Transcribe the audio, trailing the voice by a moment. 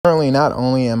Currently, not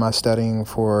only am I studying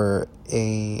for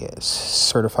a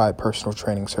certified personal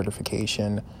training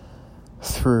certification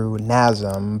through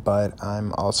NASM, but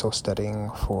I'm also studying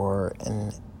for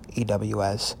an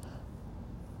AWS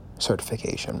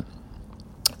certification.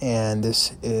 And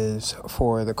this is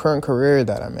for the current career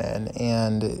that I'm in,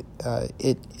 and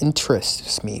it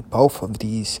interests me. Both of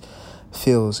these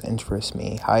fields interest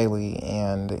me highly,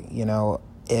 and,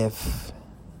 if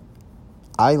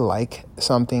I like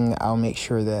something, I'll make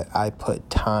sure that I put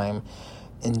time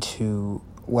into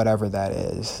whatever that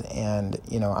is. And,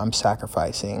 I'm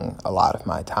sacrificing a lot of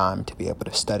my time to be able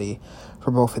to study for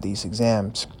both of these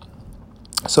exams.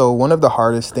 So one of the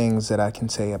hardest things that I can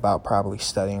say about probably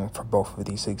studying for both of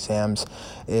these exams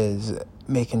is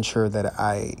making sure that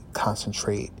I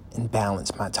concentrate and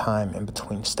balance my time in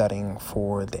between studying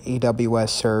for the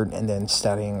AWS cert and then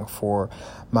studying for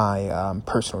my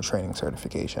personal training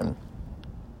certification.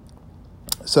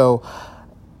 So,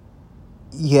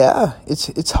 yeah,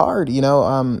 it's hard,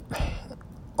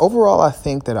 Overall, I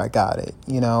think that I got it.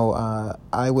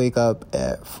 I wake up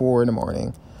at 4 in the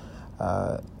morning,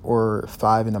 or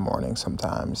 5 in the morning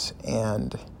sometimes,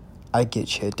 and I get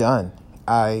shit done.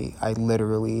 I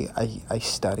literally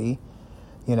study.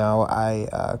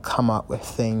 I come up with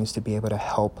things to be able to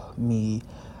help me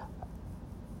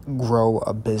grow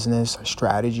a business, a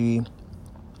strategy.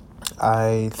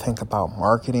 I think about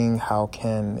marketing. How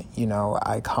can,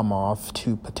 I come off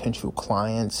to potential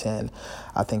clients, and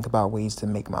I think about ways to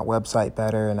make my website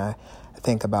better. And I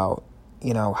think about,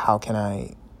 how can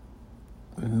I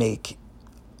make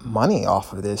money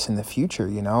off of this in the future?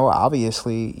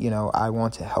 Obviously, I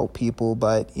want to help people,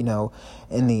 but, in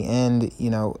the end,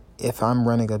 if I'm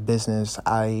running a business,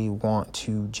 I want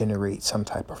to generate some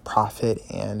type of profit,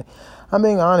 and I'm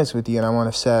being honest with you, and I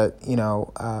want to set,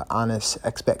 honest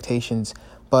expectations.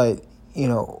 But,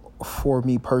 for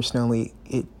me personally,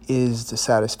 it is the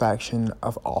satisfaction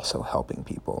of also helping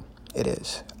people. It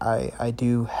is. I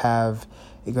do have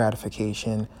a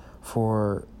gratification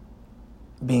for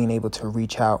being able to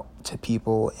reach out to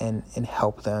people and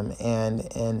help them. And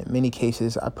in many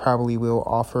cases, I probably will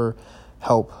offer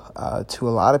help to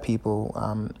a lot of people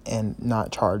and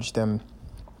not charge them,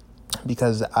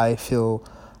 because I feel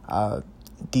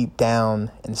deep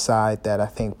down inside that I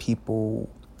think people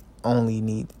only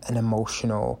need an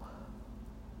emotional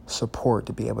support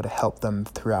to be able to help them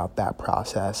throughout that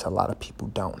process. A lot of people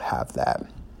don't have that.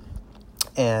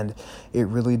 And it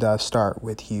really does start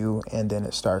with you, and then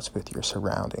it starts with your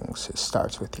surroundings. It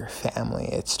starts with your family.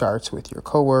 It starts with your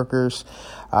coworkers.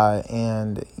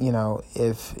 And,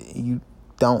 if you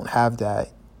don't have that,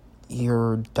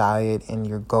 your diet and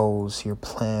your goals, your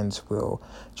plans will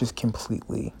just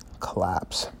completely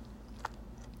collapse.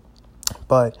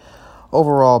 But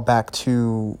overall, back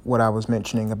to what I was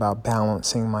mentioning about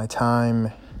balancing my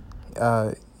time,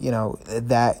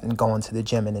 that and going to the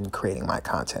gym and then creating my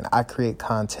content. I create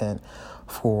content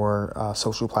for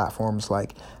social platforms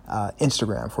like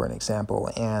Instagram, for an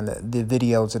example, and the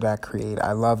videos that I create,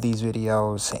 I love these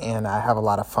videos, and I have a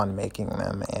lot of fun making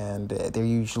them, and they're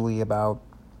usually about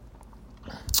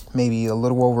maybe a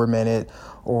little over a minute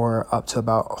or up to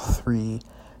about 3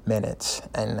 minutes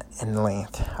in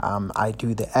length. I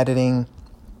do the editing.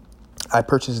 I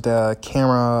purchased a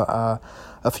camera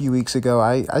a few weeks ago.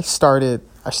 I started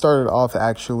off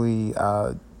actually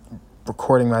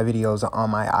recording my videos on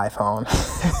my iPhone,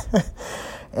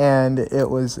 and it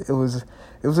was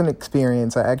an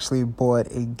experience. I actually bought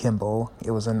a gimbal.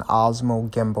 It was an Osmo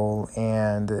gimbal,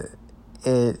 and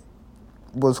it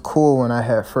was cool when I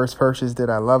had first purchased it.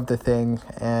 I loved the thing,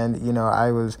 and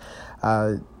I was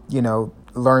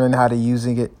learning how to use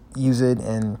it,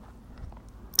 and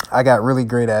I got really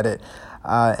great at it.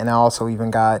 And I also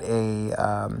even got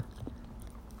a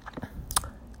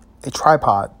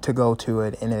tripod to go to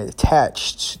it, and it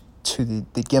attached to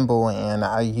the gimbal, and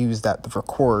I used that to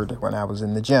record when I was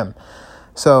in the gym.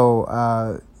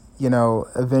 So,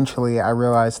 eventually I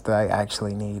realized that I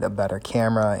actually need a better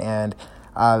camera, and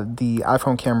the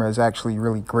iPhone camera is actually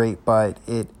really great, but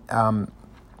it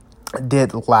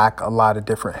did lack a lot of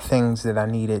different things that I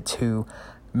needed to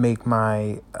make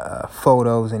my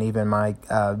photos and even my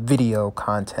video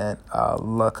content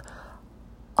look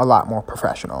a lot more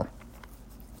professional.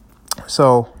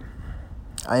 So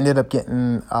I ended up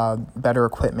getting better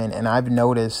equipment, and I've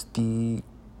noticed the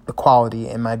quality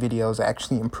in my videos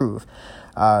actually improve.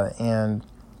 And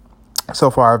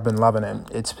so far I've been loving it.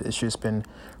 It's just been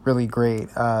really great.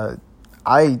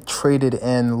 I traded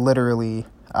in literally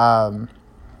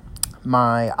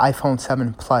my iPhone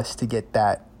 7 Plus to get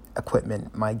that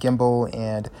equipment, my gimbal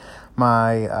and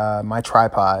my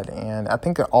tripod, and I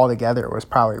think altogether it was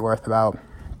probably worth about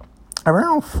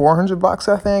around $400,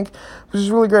 I think, which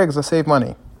is really great because I saved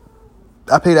money.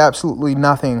 I paid absolutely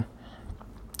nothing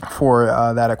for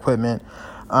that equipment.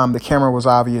 The camera was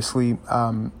obviously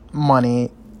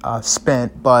money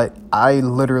spent, but I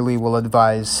literally will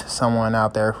advise someone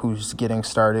out there who's getting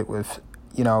started with,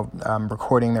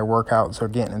 recording their workouts or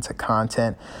getting into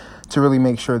content to really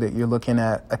make sure that you're looking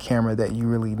at a camera that you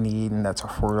really need and that's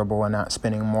affordable and not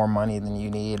spending more money than you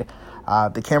need.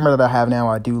 The camera that I have now,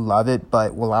 I do love it,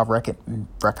 but will I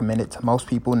recommend it to most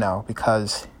people? No,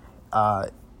 because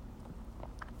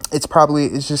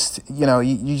it's just,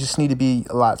 you just need to be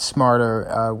a lot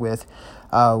smarter with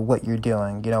what you're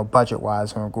doing,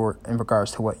 budget-wise in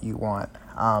regards to what you want.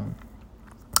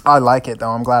 I like it,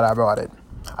 though. I'm glad I bought it.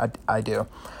 I do.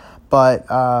 But,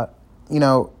 I'm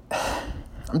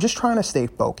just trying to stay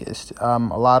focused. A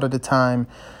lot of the time,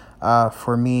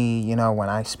 for me, when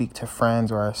I speak to friends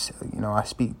or, I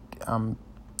speak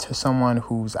to someone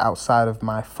who's outside of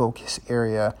my focus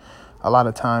area, a lot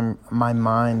of time my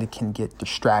mind can get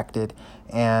distracted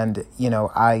and,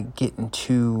 I get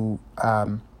into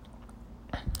a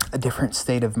different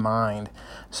state of mind.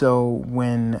 So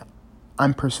when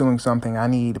I'm pursuing something, I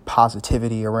need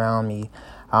positivity around me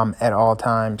at all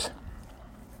times.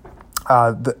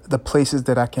 The places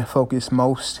that I can focus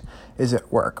most is at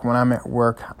work. When I'm at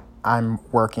work, I'm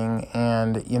working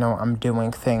and, I'm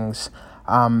doing things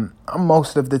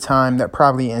most of the time that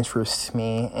probably interests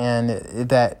me, and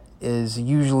that is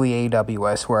usually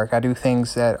AWS work. I do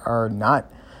things that are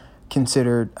not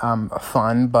considered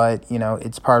fun, but,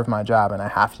 it's part of my job and I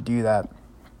have to do that.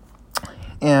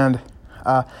 And,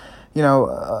 a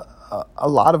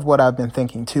lot of what I've been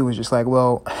thinking too is just like,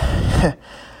 well,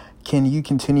 can you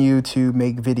continue to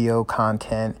make video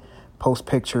content, post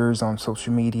pictures on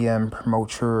social media and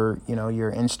promote your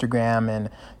Instagram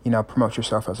and, promote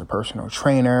yourself as a personal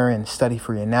trainer and study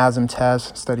for your NASM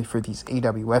test, study for these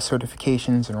AWS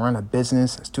certifications and run a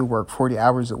business and still work 40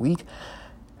 hours a week?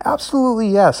 Absolutely,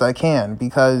 yes, I can,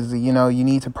 because, you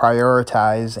need to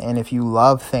prioritize. And if you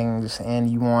love things and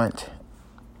you want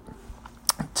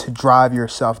to drive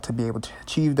yourself to be able to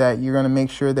achieve that, you're going to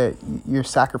make sure that you're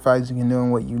sacrificing and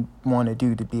doing what you want to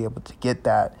do to be able to get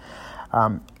that.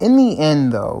 In the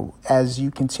end, though, as you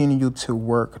continue to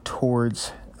work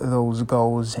towards those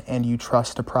goals and you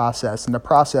trust the process, and the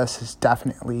process is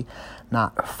definitely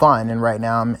not fun, and right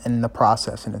now I'm in the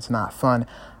process and it's not fun,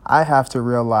 I have to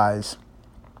realize,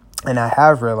 and I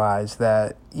have realized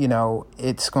that,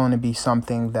 it's going to be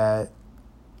something that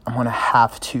I'm going to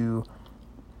have to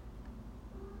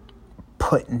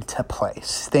put into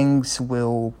place. Things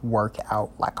will work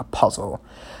out like a puzzle,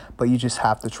 but you just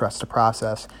have to trust the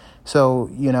process. So,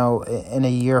 in a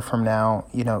year from now,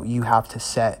 you have to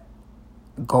set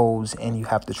goals and you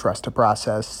have to trust the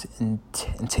process and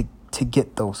to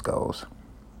get those goals.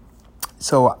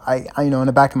 So I in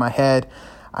the back of my head,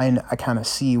 I kind of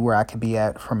see where I could be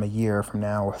at from a year from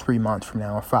now, or 3 months from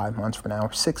now, or 5 months from now,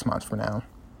 or 6 months from now.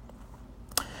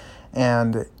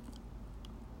 And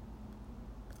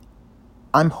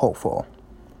I'm hopeful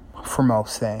for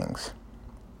most things.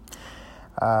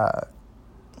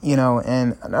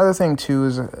 And another thing too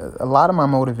is a lot of my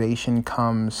motivation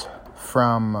comes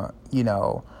from,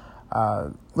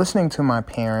 listening to my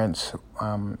parents,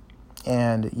 and,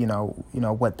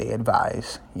 what they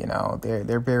advise.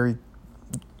 They're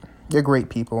great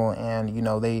people, and,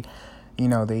 they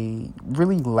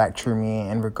really lecture me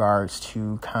in regards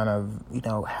to kind of,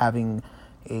 having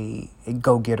a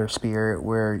go-getter spirit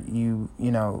where you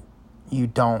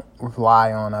don't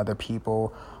rely on other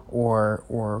people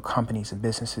or companies and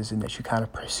businesses, and that you kind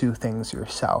of pursue things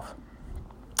yourself.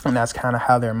 And that's kind of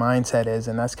how their mindset is,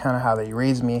 and that's kind of how they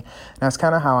raised me, and that's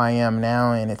kind of how I am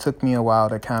now. And it took me a while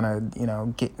to kind of,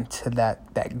 get into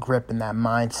that grip and that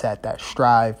mindset, that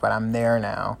strive, but I'm there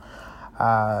now.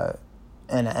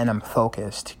 And I'm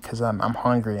focused because I'm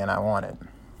hungry and I want it.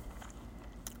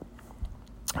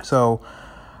 So,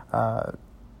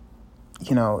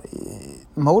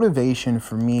 motivation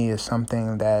for me is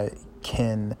something that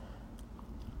can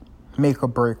make or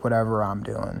break whatever I'm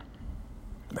doing.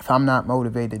 If I'm not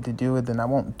motivated to do it, then I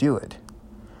won't do it.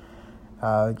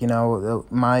 The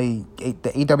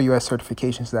AWS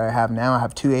certifications that I have now, I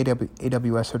have 2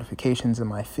 AWS certifications in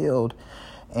my field.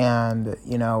 And,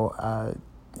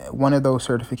 one of those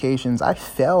certifications, I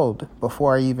failed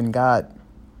before I even got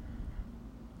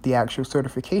the actual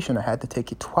certification. I had to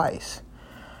take it twice.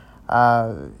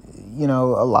 A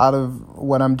lot of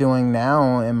what I'm doing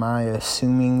now, am I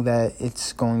assuming that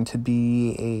it's going to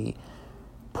be a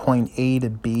point A to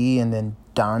B and then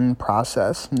done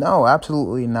process? No,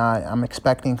 absolutely not. I'm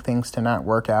expecting things to not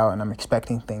work out, and I'm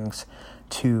expecting things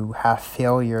to have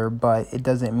failure, but it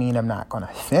doesn't mean I'm not going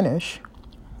to finish.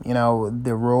 You know,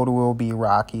 the road will be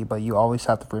rocky, but you always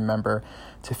have to remember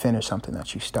to finish something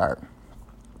that you start.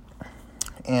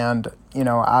 And, you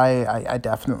know, I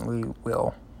definitely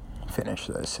will finish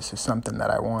this. This is something that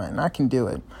I want, and I can do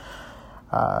it.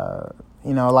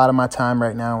 You know, a lot of my time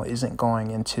right now isn't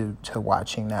going into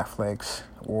watching Netflix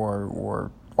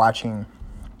or watching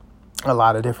a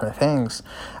lot of different things.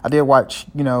 I did watch,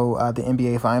 the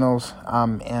NBA Finals,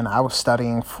 and I was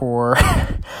studying for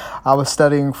all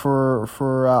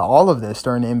of this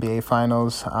during the NBA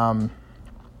Finals.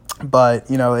 But,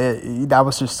 that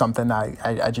was just something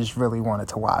I just really wanted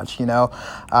to watch,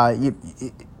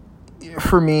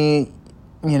 for me,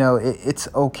 it's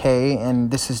okay. And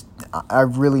this is, I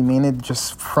really mean it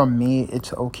just from me.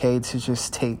 It's okay to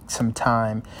just take some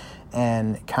time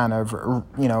and kind of,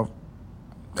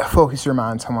 focus your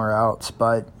mind somewhere else,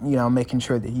 but, making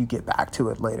sure that you get back to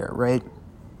it later, right?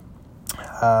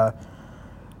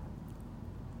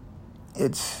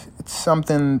 It's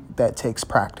something that takes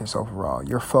practice overall.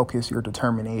 Your focus, your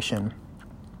determination.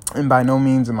 And by no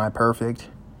means am I perfect.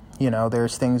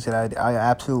 There's things that I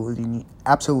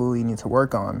absolutely need to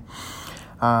work on.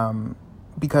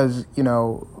 Because,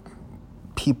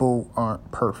 people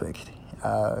aren't perfect.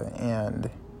 And,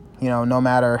 no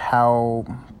matter how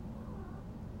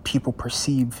people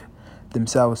perceive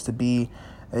themselves to be,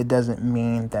 it doesn't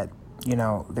mean that,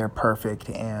 they're perfect.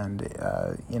 And,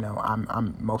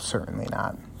 I'm most certainly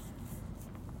not.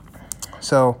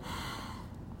 So,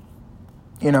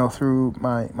 through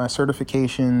my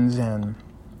certifications and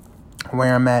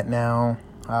where I'm at now,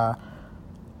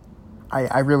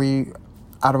 I really,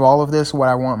 out of all of this, what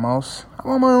I want most, I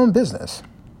want my own business.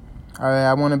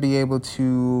 I want to be able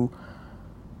to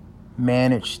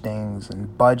manage things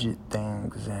and budget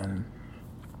things and,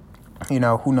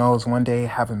 who knows, one day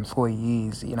have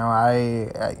employees.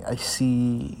 I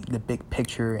see the big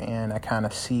picture and I kind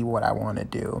of see what I want to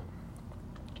do.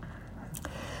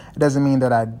 It doesn't mean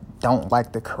that I don't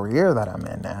like the career that I'm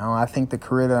in now. I think the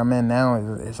career that I'm in now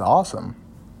is awesome.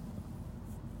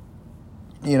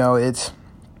 It's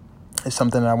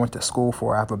something that I went to school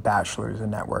for. I have a bachelor's in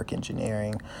network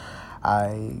engineering.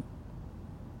 I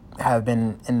have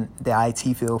been in the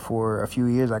IT field for a few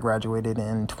years. I graduated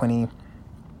in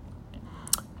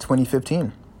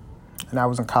 2015, and I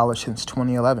was in college since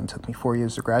 2011. It took me 4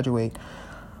 years to graduate.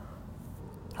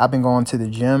 I've been going to the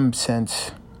gym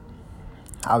since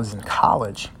I was in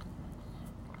college.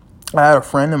 I had a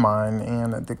friend of mine,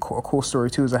 and a cool story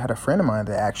too is I had a friend of mine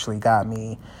that actually got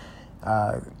me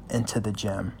into the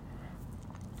gym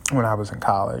when I was in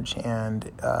college.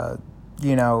 And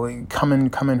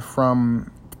coming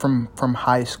from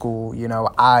high school,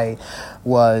 I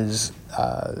was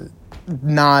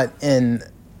not in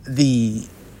the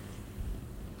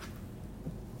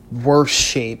worst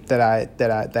shape that I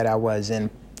was in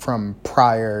from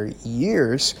prior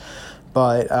years,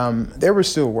 but there was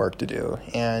still work to do.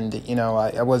 And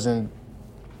I wasn't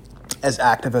as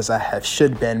active as I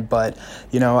should been, but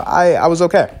I was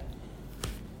okay.